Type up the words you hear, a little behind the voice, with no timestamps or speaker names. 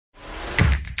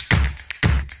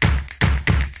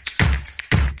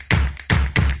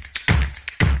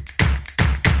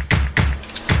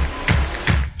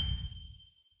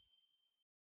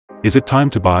Is it time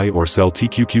to buy or sell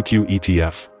TQQQ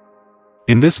ETF?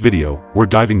 In this video, we're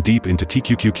diving deep into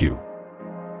TQQQ.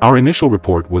 Our initial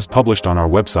report was published on our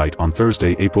website on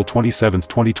Thursday, April 27,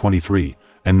 2023,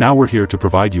 and now we're here to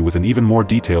provide you with an even more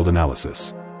detailed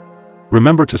analysis.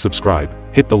 Remember to subscribe,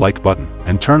 hit the like button,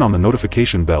 and turn on the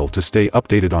notification bell to stay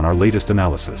updated on our latest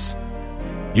analysis.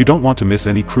 You don't want to miss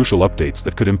any crucial updates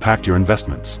that could impact your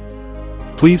investments.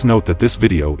 Please note that this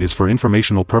video is for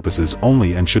informational purposes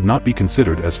only and should not be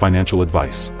considered as financial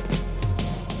advice.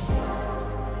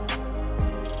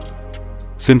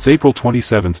 Since April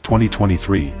 27,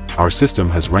 2023, our system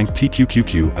has ranked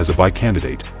TQQQ as a buy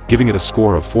candidate, giving it a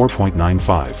score of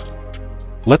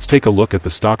 4.95. Let's take a look at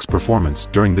the stock's performance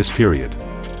during this period.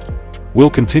 We'll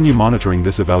continue monitoring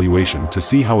this evaluation to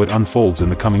see how it unfolds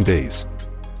in the coming days.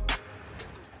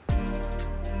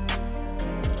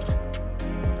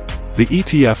 The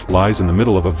ETF lies in the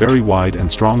middle of a very wide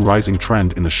and strong rising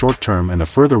trend in the short term, and a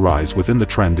further rise within the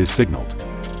trend is signaled.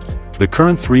 The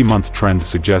current 3-month trend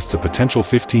suggests a potential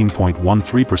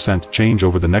 15.13% change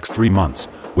over the next 3 months,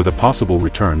 with a possible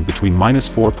return between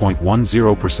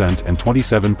 -4.10% and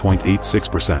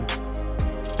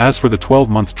 27.86%. As for the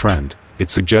 12-month trend, it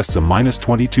suggests a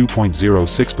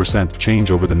 -22.06%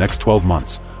 change over the next 12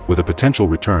 months, with a potential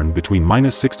return between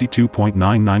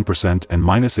 -62.99% and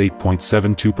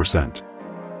 -8.72%.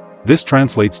 This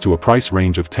translates to a price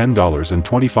range of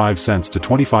 $10.25 to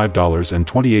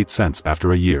 $25.28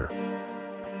 after a year.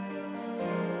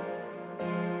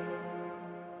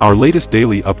 Our latest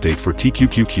daily update for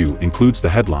TQQQ includes the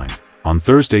headline: on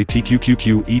Thursday,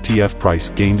 TQQQ ETF price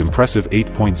gained impressive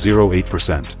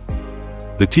 8.08%.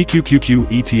 The TQQQ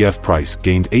ETF price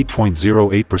gained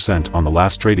 8.08% on the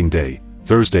last trading day,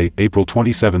 Thursday, April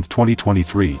 27,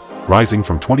 2023, rising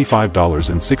from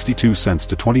 $25.62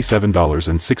 to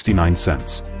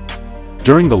 $27.69.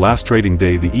 During the last trading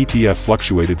day, the ETF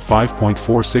fluctuated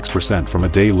 5.46% from a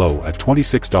day low at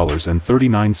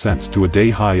 $26.39 to a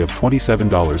day high of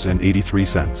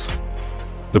 $27.83.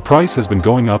 The price has been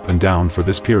going up and down for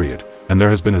this period, and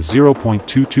there has been a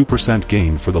 0.22%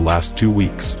 gain for the last 2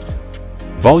 weeks.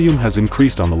 Volume has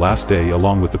increased on the last day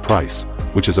along with the price,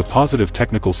 which is a positive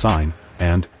technical sign,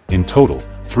 and, in total,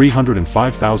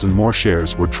 305,000 more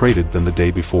shares were traded than the day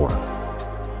before.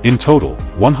 In total,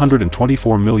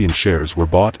 124 million shares were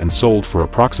bought and sold for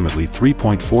approximately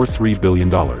 $3.43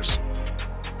 billion.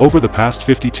 Over the past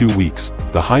 52 weeks,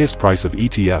 the highest price of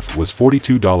ETF was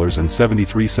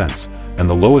 $42.73, and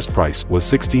the lowest price was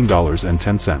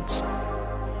 $16.10.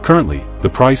 Currently, the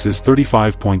price is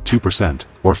 35.2%,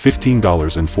 or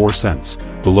 $15.04,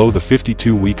 below the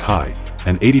 52-week high,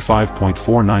 and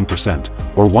 85.49%,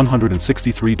 or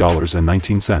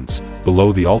 $163.19,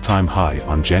 below the all-time high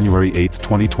on January 8,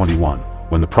 2021,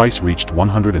 when the price reached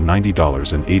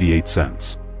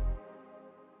 $190.88.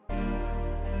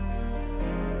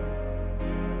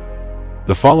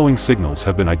 The following signals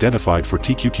have been identified for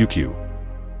TQQQ.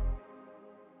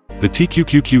 The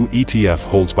TQQQ ETF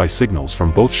holds buy signals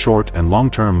from both short and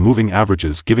long-term moving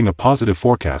averages, giving a positive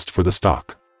forecast for the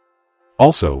stock.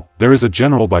 Also, there is a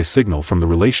general buy signal from the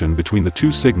relation between the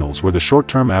two signals, where the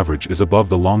short-term average is above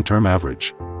the long-term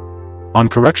average. On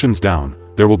corrections down,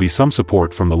 there will be some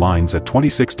support from the lines at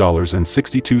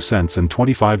 $26.62 and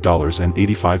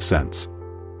 $25.85.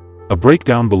 A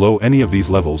breakdown below any of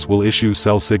these levels will issue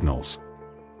sell signals.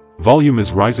 Volume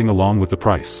is rising along with the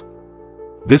price.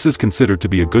 This is considered to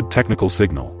be a good technical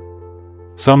signal.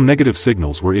 Some negative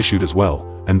signals were issued as well,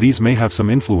 and these may have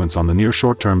some influence on the near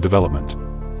short-term development.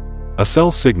 A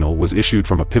sell signal was issued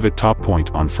from a pivot top point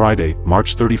on Friday,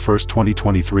 March 31,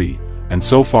 2023, and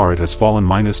so far it has fallen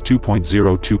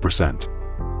 -2.02%.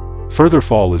 Further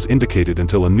fall is indicated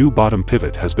until a new bottom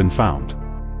pivot has been found.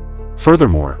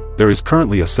 Furthermore, there is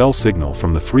currently a sell signal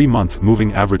from the 3-month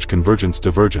moving average convergence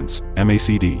divergence,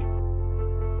 MACD.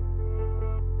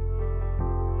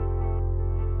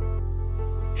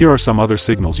 Here are some other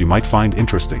signals you might find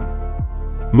interesting.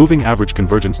 Moving average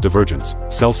convergence divergence,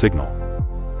 sell signal.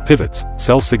 Pivots,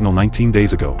 sell signal 19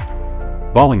 days ago.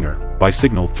 Bollinger, buy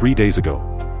signal 3 days ago.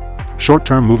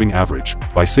 Short-term moving average,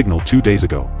 buy signal 2 days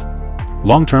ago.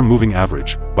 Long-term moving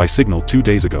average, buy signal 2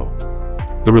 days ago.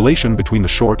 The relation between the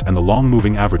short and the long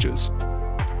moving averages.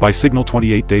 Buy signal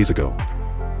 28 days ago.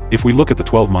 If we look at the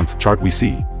 12-month chart, we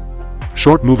see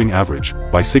short moving average,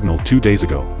 buy signal 2 days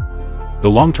ago. The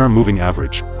long-term moving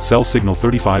average, sell signal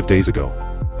 35 days ago.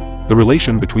 The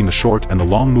relation between the short and the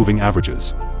long moving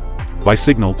averages. Buy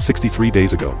signal 63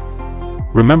 days ago.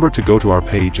 Remember to go to our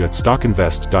page at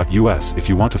StockInvest.us if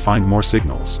you want to find more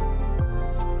signals.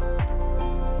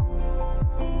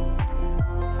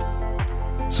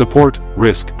 Support,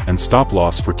 risk, and stop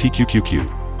loss for TQQQ.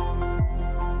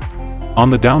 On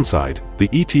the downside, the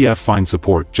ETF finds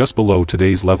support just below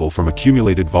today's level from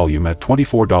accumulated volume at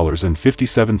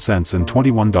 $24.57 and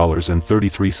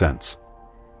 $21.33.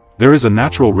 There is a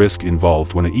natural risk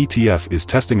involved when an ETF is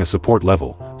testing a support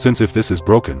level, since if this is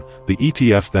broken, the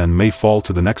ETF then may fall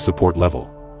to the next support level.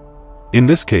 In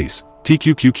this case,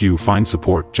 TQQQ finds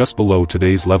support just below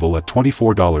today's level at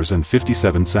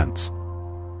 $24.57.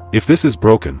 If this is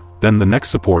broken, then the next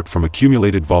support from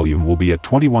accumulated volume will be at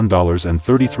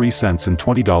 $21.33 and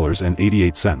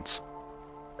 $20.88.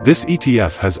 This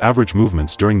ETF has average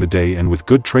movements during the day, and with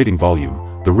good trading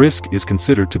volume, the risk is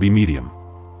considered to be medium.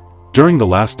 During the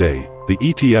last day, the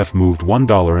ETF moved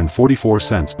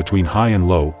 $1.44 between high and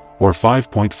low, or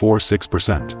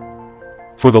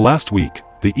 5.46%. For the last week,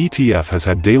 the ETF has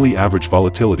had daily average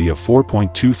volatility of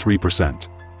 4.23%.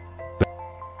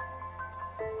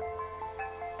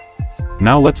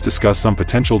 Now let's discuss some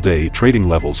potential day trading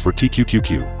levels for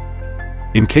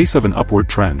TQQQ. In case of an upward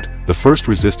trend, the first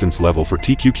resistance level for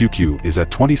TQQQ is at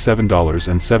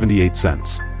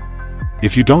 $27.78.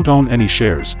 If you don't own any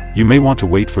shares, you may want to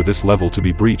wait for this level to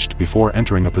be breached before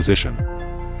entering a position.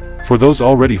 For those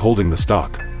already holding the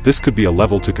stock, this could be a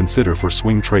level to consider for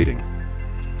swing trading.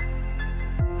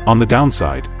 On the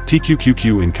downside,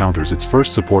 TQQQ encounters its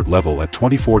first support level at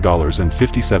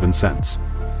 $24.57.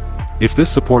 If this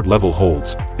support level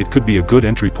holds, it could be a good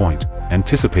entry point,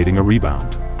 anticipating a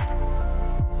rebound.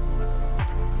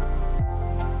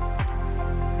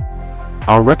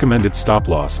 Our recommended stop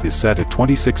loss is set at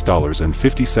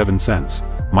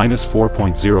 $26.57, minus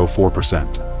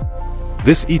 4.04%.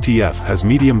 This ETF has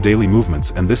medium daily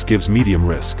movements, and this gives medium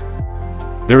risk.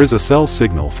 There is a sell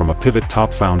signal from a pivot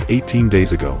top found 18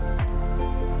 days ago.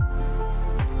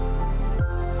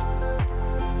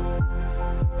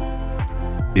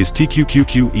 Is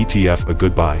TQQQ ETF a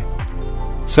good buy?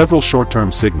 Several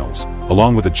short-term signals,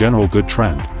 along with a general good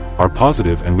trend, are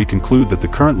positive, and we conclude that the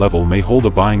current level may hold a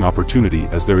buying opportunity,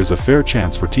 as there is a fair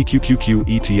chance for TQQQ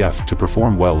ETF to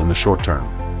perform well in the short term.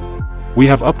 We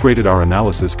have upgraded our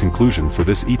analysis conclusion for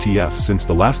this ETF since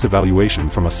the last evaluation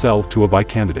from a sell to a buy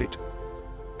candidate.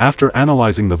 After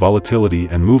analyzing the volatility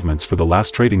and movements for the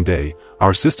last trading day,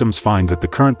 our systems find that the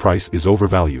current price is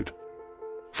overvalued.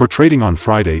 For trading on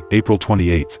Friday, April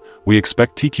 28th, we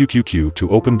expect TQQQ to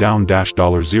open down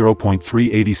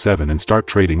 $0.387 and start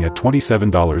trading at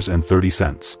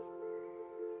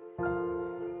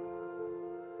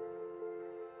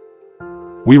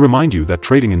 $27.30. We remind you that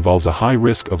trading involves a high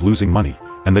risk of losing money,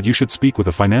 and that you should speak with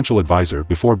a financial advisor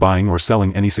before buying or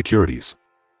selling any securities.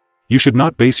 You should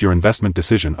not base your investment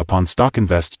decision upon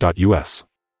StockInvest.us.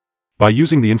 By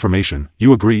using the information,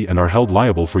 you agree and are held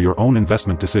liable for your own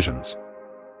investment decisions.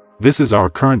 This is our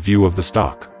current view of the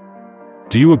stock.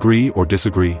 Do you agree or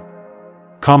disagree?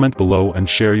 Comment below and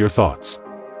share your thoughts.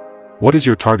 What is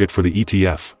your target for the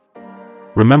ETF?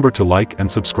 Remember to like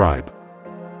and subscribe.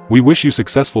 We wish you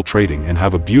successful trading and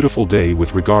have a beautiful day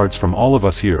with regards from all of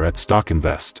us here at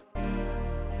StockInvest.